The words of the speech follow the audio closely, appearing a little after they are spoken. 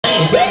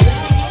Baby,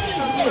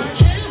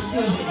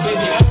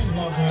 I don't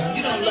love her.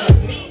 You don't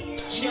love me?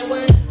 You know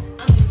what?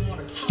 I don't even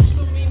want to talk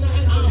to me. I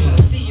don't want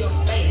to see your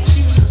face.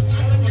 She was just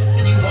I just want to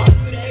see you walk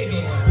through that baby.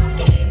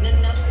 There ain't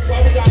nothing else to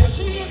say.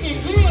 She looking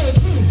good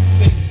too,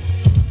 baby.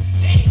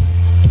 Damn.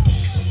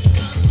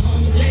 I'm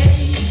hungry.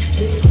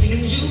 It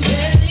seems you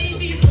barely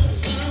beat the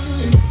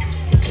sun.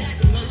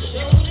 Tapping my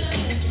shoulder,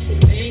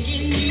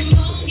 thinking you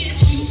gon' get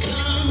you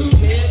some.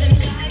 Smelling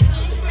like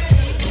some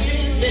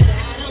fragrance that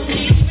I don't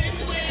even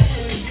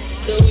wear.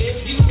 So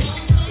if you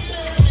want some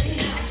love,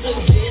 I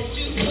suggest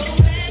you go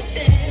back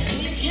there.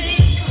 You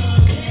can't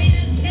come day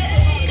to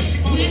day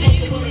with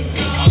you. It's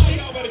all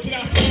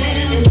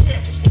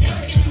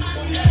in my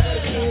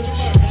nerve.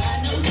 God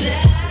knows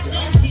that I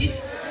don't need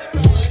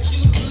what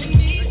you put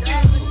me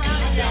through.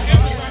 'Cause I've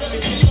been so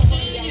true to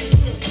you.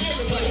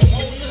 For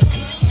you to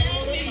come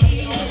at me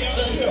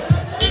for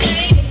the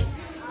name of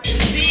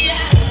see, I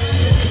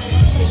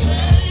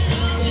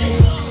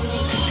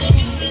all of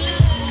your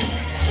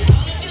lies,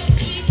 all of your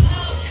sweet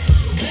talk,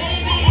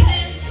 baby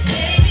this,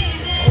 baby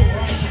that.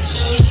 But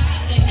your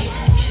lies ain't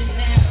working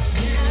now.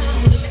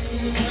 Look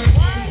who's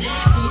hurting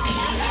now.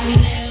 I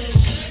had to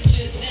shut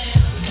you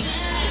down.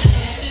 I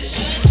had to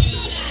shut you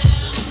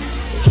down.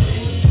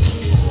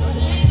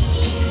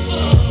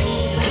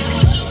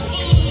 Was a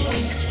fool.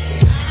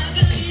 I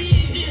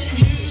believed in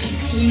you.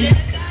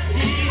 Yes, I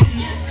did.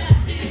 Yes, I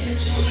did.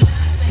 Your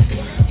lies ain't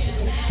working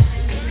now.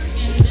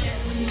 Look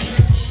who's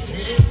hurting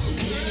now.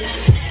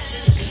 I had to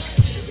shut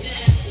you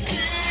down.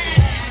 I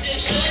had to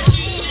shut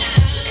you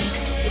down.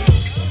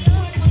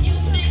 When you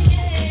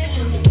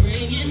thinking,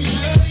 bringing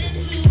her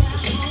into my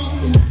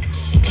home,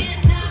 in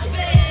my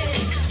bed,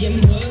 you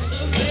must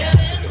have fell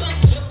and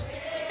bumped your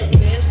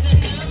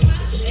messing up my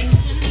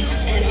sheets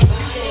and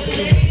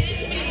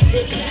violating me.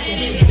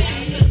 It's back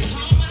to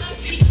call my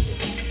peace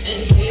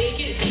and take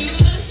it to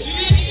the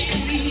street.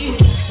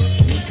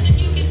 Nothing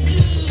you can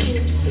do,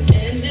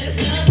 and there's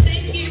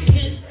nothing you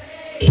can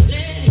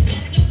say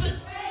to put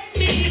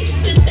me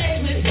to stay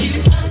with you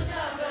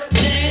another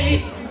day.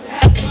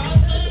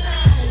 Across the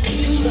line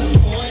to the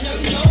point of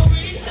no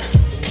return.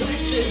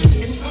 What you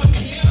do from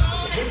here on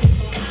out,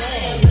 I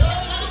am no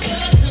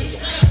longer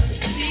concerned.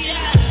 See, I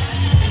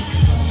heard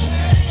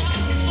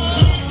all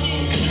before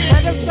this.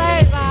 What the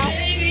flavor?